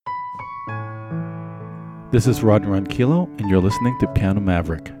This is Rod Ronquillo, and you're listening to Piano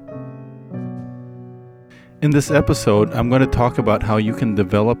Maverick. In this episode, I'm going to talk about how you can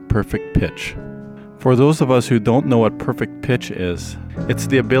develop perfect pitch. For those of us who don't know what perfect pitch is, it's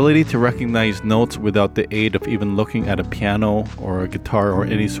the ability to recognize notes without the aid of even looking at a piano or a guitar or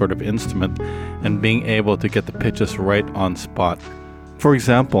any sort of instrument and being able to get the pitches right on spot. For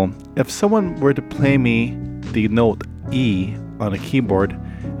example, if someone were to play me the note E on a keyboard,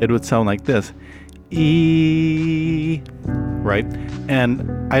 it would sound like this. E, right?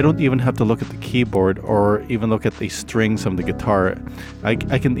 And I don't even have to look at the keyboard or even look at the strings of the guitar. I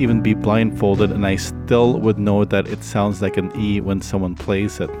can even be blindfolded and I still would know that it sounds like an E when someone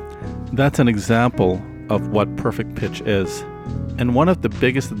plays it. That's an example of what perfect pitch is. And one of the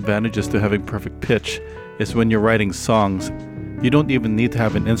biggest advantages to having perfect pitch is when you're writing songs, you don't even need to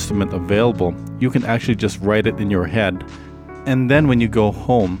have an instrument available. You can actually just write it in your head. And then when you go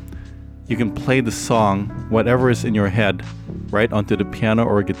home, you can play the song, whatever is in your head, right onto the piano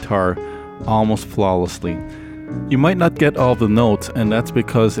or guitar almost flawlessly. You might not get all the notes, and that's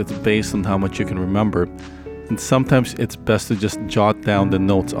because it's based on how much you can remember. And sometimes it's best to just jot down the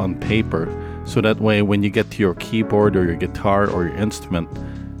notes on paper, so that way when you get to your keyboard or your guitar or your instrument,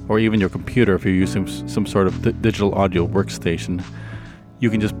 or even your computer if you're using some sort of digital audio workstation, you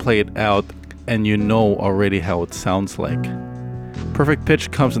can just play it out and you know already how it sounds like. Perfect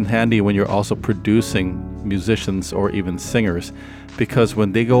pitch comes in handy when you're also producing musicians or even singers, because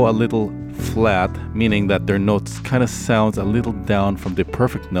when they go a little flat, meaning that their notes kind of sounds a little down from the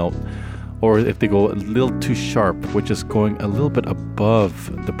perfect note, or if they go a little too sharp, which is going a little bit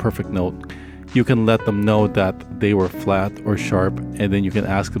above the perfect note, you can let them know that they were flat or sharp, and then you can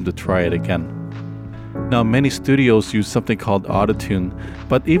ask them to try it again. Now, many studios use something called Auto-Tune,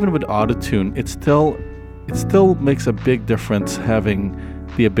 but even with Auto-Tune, it still makes a big difference having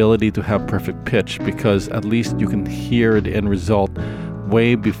the ability to have perfect pitch, because at least you can hear the end result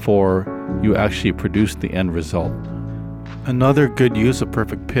way before you actually produce the end result. Another good use of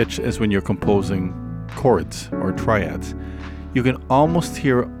perfect pitch is when you're composing chords or triads. You can almost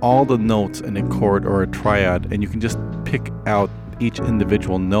hear all the notes in a chord or a triad, and you can just pick out each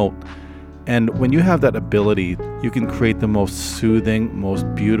individual note. And when you have that ability, you can create the most soothing, most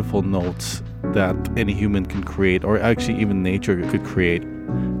beautiful notes that any human can create, or actually even nature could create.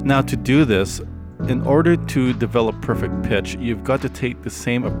 Now, to do this, in order to develop perfect pitch, you've got to take the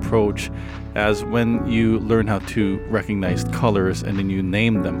same approach as when you learn how to recognize colors and then you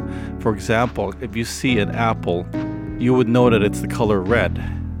name them. For example, if you see an apple, you would know that it's the color red.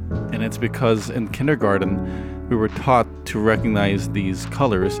 And it's because in kindergarten, we were taught to recognize these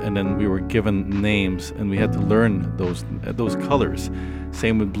colors, and then we were given names and we had to learn those colors.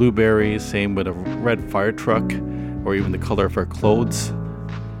 Same with blueberries, same with a red fire truck, or even the color of our clothes.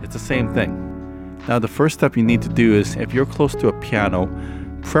 It's the same thing. Now, the first step you need to do is, if you're close to a piano,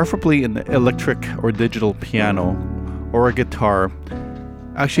 preferably an electric or digital piano or a guitar.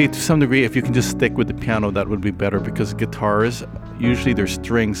 Actually, to some degree, if you can just stick with the piano, that would be better, because guitars, usually their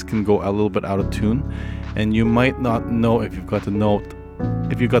strings can go a little bit out of tune, and you might not know if you've got the note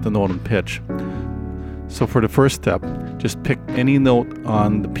on pitch. So for the first step, just pick any note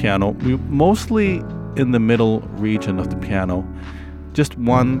on the piano, mostly in the middle region of the piano, just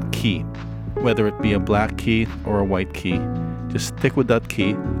one key, whether it be a black key or a white key. Just stick with that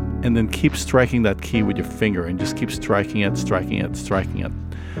key, and then keep striking that key with your finger, and just keep striking it.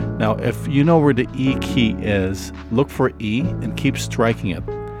 Now, if you know where the E key is, look for E and keep striking it.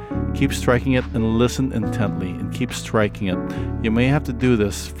 Keep striking it and listen intently and keep striking it. You may have to do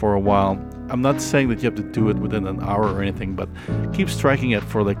this for a while. I'm not saying that you have to do it within an hour or anything, but keep striking it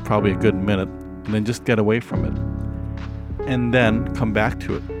for like probably a good minute, and then just get away from it. And then come back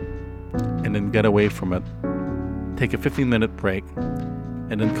to it, and then get away from it. Take a 15-minute break,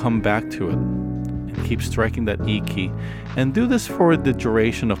 and then come back to it. And keep striking that E key. And do this for the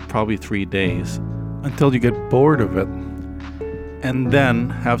duration of probably 3 days, until you get bored of it. And then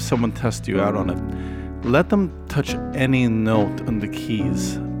have someone test you out on it. Let them touch any note on the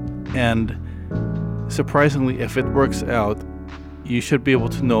keys. And surprisingly, if it works out, you should be able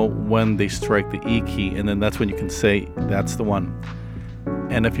to know when they strike the E key, and then that's when you can say, that's the one.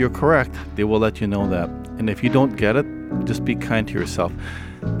 And if you're correct, they will let you know that. And if you don't get it, just be kind to yourself.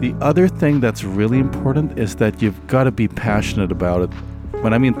 The other thing that's really important is that you've got to be passionate about it.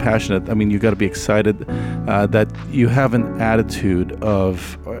 When I mean passionate, I mean you got to be excited, that you have an attitude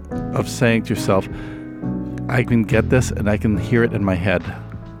of saying to yourself, I can get this and I can hear it in my head.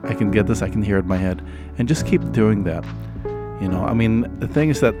 I can get this, I can hear it in my head. And just keep doing that. You know, I mean, the thing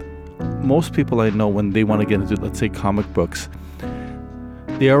is that most people I know, when they want to get into, let's say, comic books,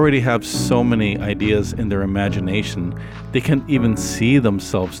 they already have so many ideas in their imagination. They can even see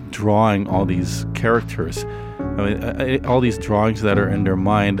themselves drawing all these characters. All these drawings that are in their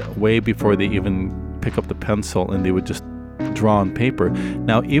mind way before they even pick up the pencil, and they would just draw on paper.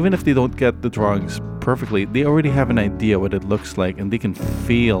 Now, even if they don't get the drawings perfectly, they already have an idea what it looks like, and they can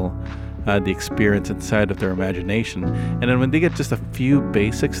feel the experience inside of their imagination. And then when they get just a few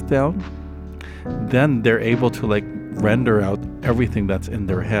basics down, then they're able to render out everything that's in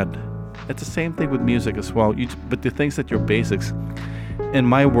their head. It's the same thing with music as well. But the things that your basics, in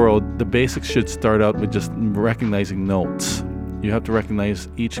my world, the basics should start out with just recognizing notes. You have to recognize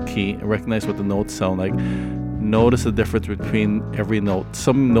each key, recognize what the notes sound like. Notice the difference between every note.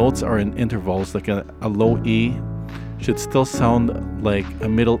 Some notes are in intervals, like a low E should still sound like a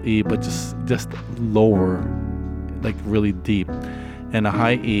middle E, but just lower, like really deep. And a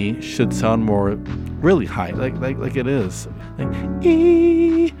high E should sound more really high, like it is. Like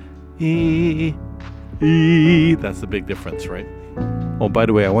E, E, E. That's the big difference, right? Oh, by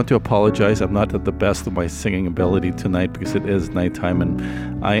the way, I want to apologize. I'm not at the best of my singing ability tonight because it is nighttime,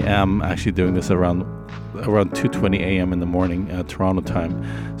 and I am actually doing this around 2:20 a.m. in the morning, Toronto time.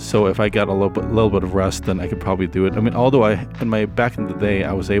 So if I got a little bit of rest, then I could probably do it. I mean, although back in the day,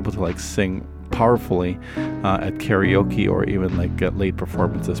 I was able to sing powerfully at karaoke or even at late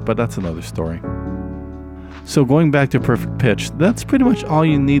performances, but that's another story. So going back to perfect pitch, that's pretty much all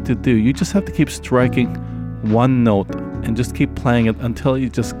you need to do. You just have to keep striking one note and just keep playing it until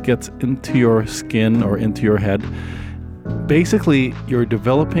it just gets into your skin or into your head. Basically, you're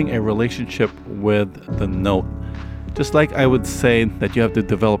developing a relationship with the note. Just like I would say that you have to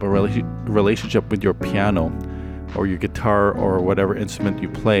develop a relationship with your piano or your guitar or whatever instrument you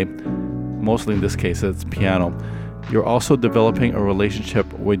play. Mostly in this case, it's piano. You're also developing a relationship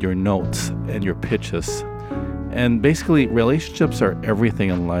with your notes and your pitches. And basically, relationships are everything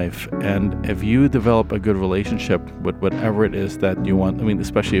in life. And if you develop a good relationship with whatever it is that you want,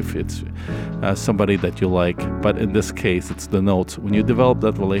 especially if it's somebody that you like, but in this case, it's the notes. When you develop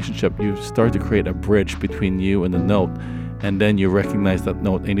that relationship, you start to create a bridge between you and the note. And then you recognize that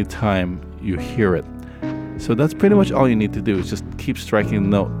note anytime you hear it. So that's pretty much all you need to do, is just keep striking the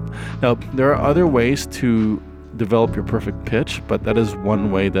note. Now, there are other ways to develop your perfect pitch, but that is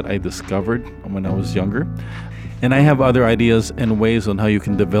one way that I discovered when I was younger. And I have other ideas and ways on how you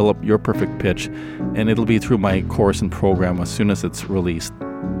can develop your perfect pitch, and it'll be through my course and program as soon as it's released.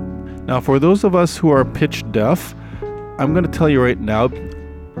 Now, for those of us who are pitch deaf, I'm going to tell you right now,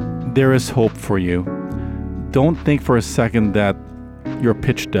 there is hope for you. Don't think for a second that you're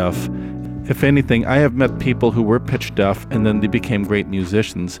pitch deaf. If anything, I have met people who were pitch deaf and then they became great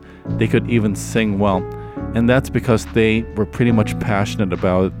musicians. They could even sing well. And that's because they were pretty much passionate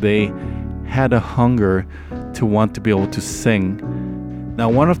about it. They had a hunger to want to be able to sing. Now,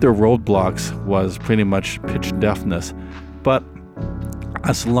 one of their roadblocks was pretty much pitch deafness. But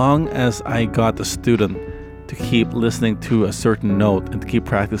as long as I got the student to keep listening to a certain note and to keep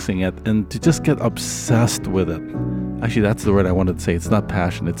practicing it and to just get obsessed with it. Actually, that's the word I wanted to say. It's not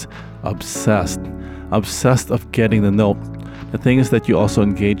passion, it's obsessed. Obsessed of getting the note. The thing is that you also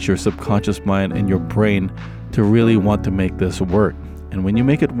engage your subconscious mind and your brain to really want to make this work. And when you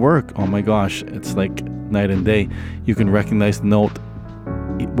make it work, oh my gosh, it's like night and day. You can recognize the note,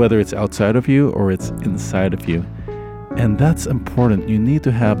 whether it's outside of you or it's inside of you. And that's important. You need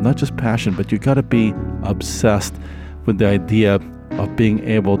to have not just passion, but you got to be obsessed with the idea of being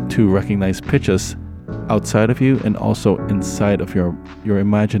able to recognize pitches outside of you and also inside of your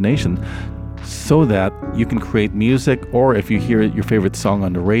imagination, so that you can create music, or if you hear your favorite song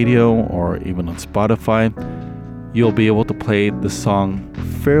on the radio or even on Spotify, you'll be able to play the song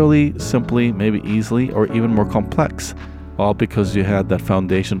fairly simply, maybe easily, or even more complex, all because you had that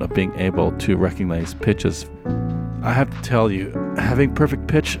foundation of being able to recognize pitches. I have to tell you, having perfect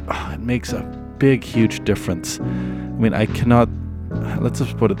pitch, it makes a big, huge difference. I cannot, let's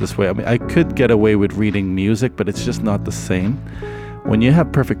just put it this way. I could get away with reading music, but it's just not the same. When you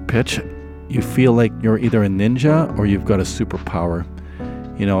have perfect pitch, you feel like you're either a ninja or you've got a superpower.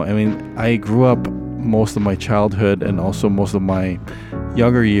 I grew up most of my childhood and also most of my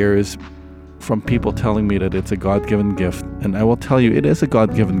younger years from people telling me that it's a God-given gift. And I will tell you, it is a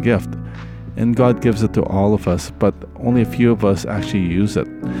God-given gift. And God gives it to all of us, but only a few of us actually use it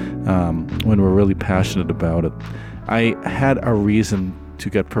when we're really passionate about it. I had a reason to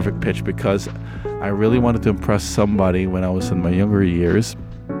get perfect pitch because I really wanted to impress somebody when I was in my younger years.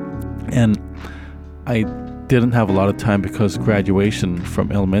 And I didn't have a lot of time because graduation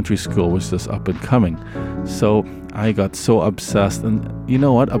from elementary school was just up and coming. So I got so obsessed. And you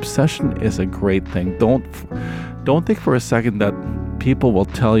know what? Obsession is a great thing. Don't think for a second that people will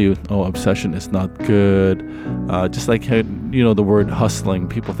tell you, oh, obsession is not good. Just like, the word hustling.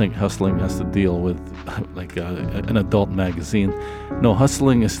 People think hustling has to deal with like an adult magazine. No,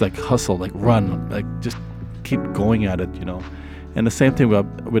 hustling is like hustle, like run, like just keep going at it, And the same thing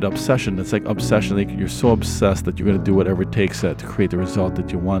with obsession. It's like obsession. Like you're so obsessed that you're going to do whatever it takes to create the result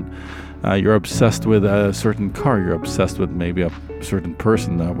that you want. You're obsessed with a certain car. You're obsessed with maybe a certain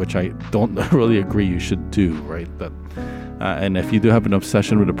person, which I don't really agree you should do, right? But and if you do have an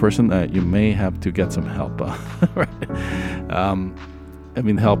obsession with a person, you may have to get some help, right?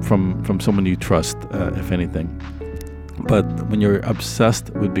 Help from someone you trust, if anything. But when you're obsessed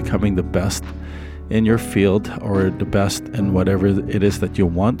with becoming the best in your field or the best in whatever it is that you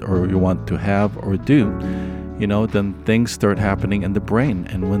want or you want to have or do, then things start happening in the brain.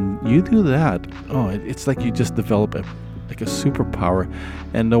 And when you do that, it's like you just develop a superpower,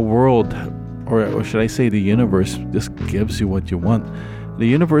 and the world, or should I say the universe, just gives you what you want. The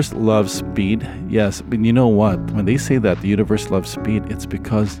universe loves speed, yes, but you know what? When they say that the universe loves speed, it's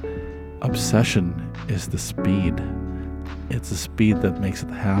because obsession is the speed. It's the speed that makes it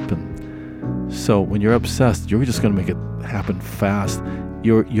happen. So when you're obsessed, you're just going to make it happen fast.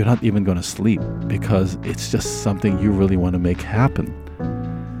 You're not even going to sleep because it's just something you really want to make happen.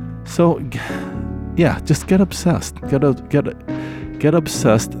 So, yeah, just get obsessed. Get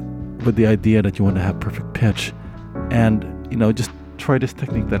obsessed with the idea that you want to have perfect pitch, and just try this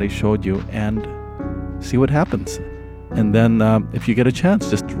technique that I showed you and see what happens. And then if you get a chance,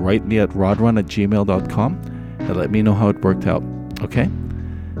 just write me at rodron@gmail.com and let me know how it worked out. Okay?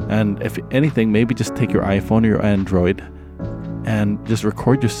 And if anything, maybe just take your iPhone or your Android and just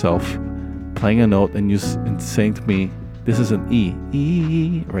record yourself playing a note and saying to me, this is an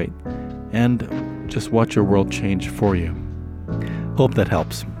E, right? And just watch your world change for you. Hope that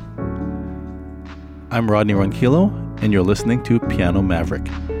helps. I'm Rodney Ronquillo, and you're listening to Piano Maverick.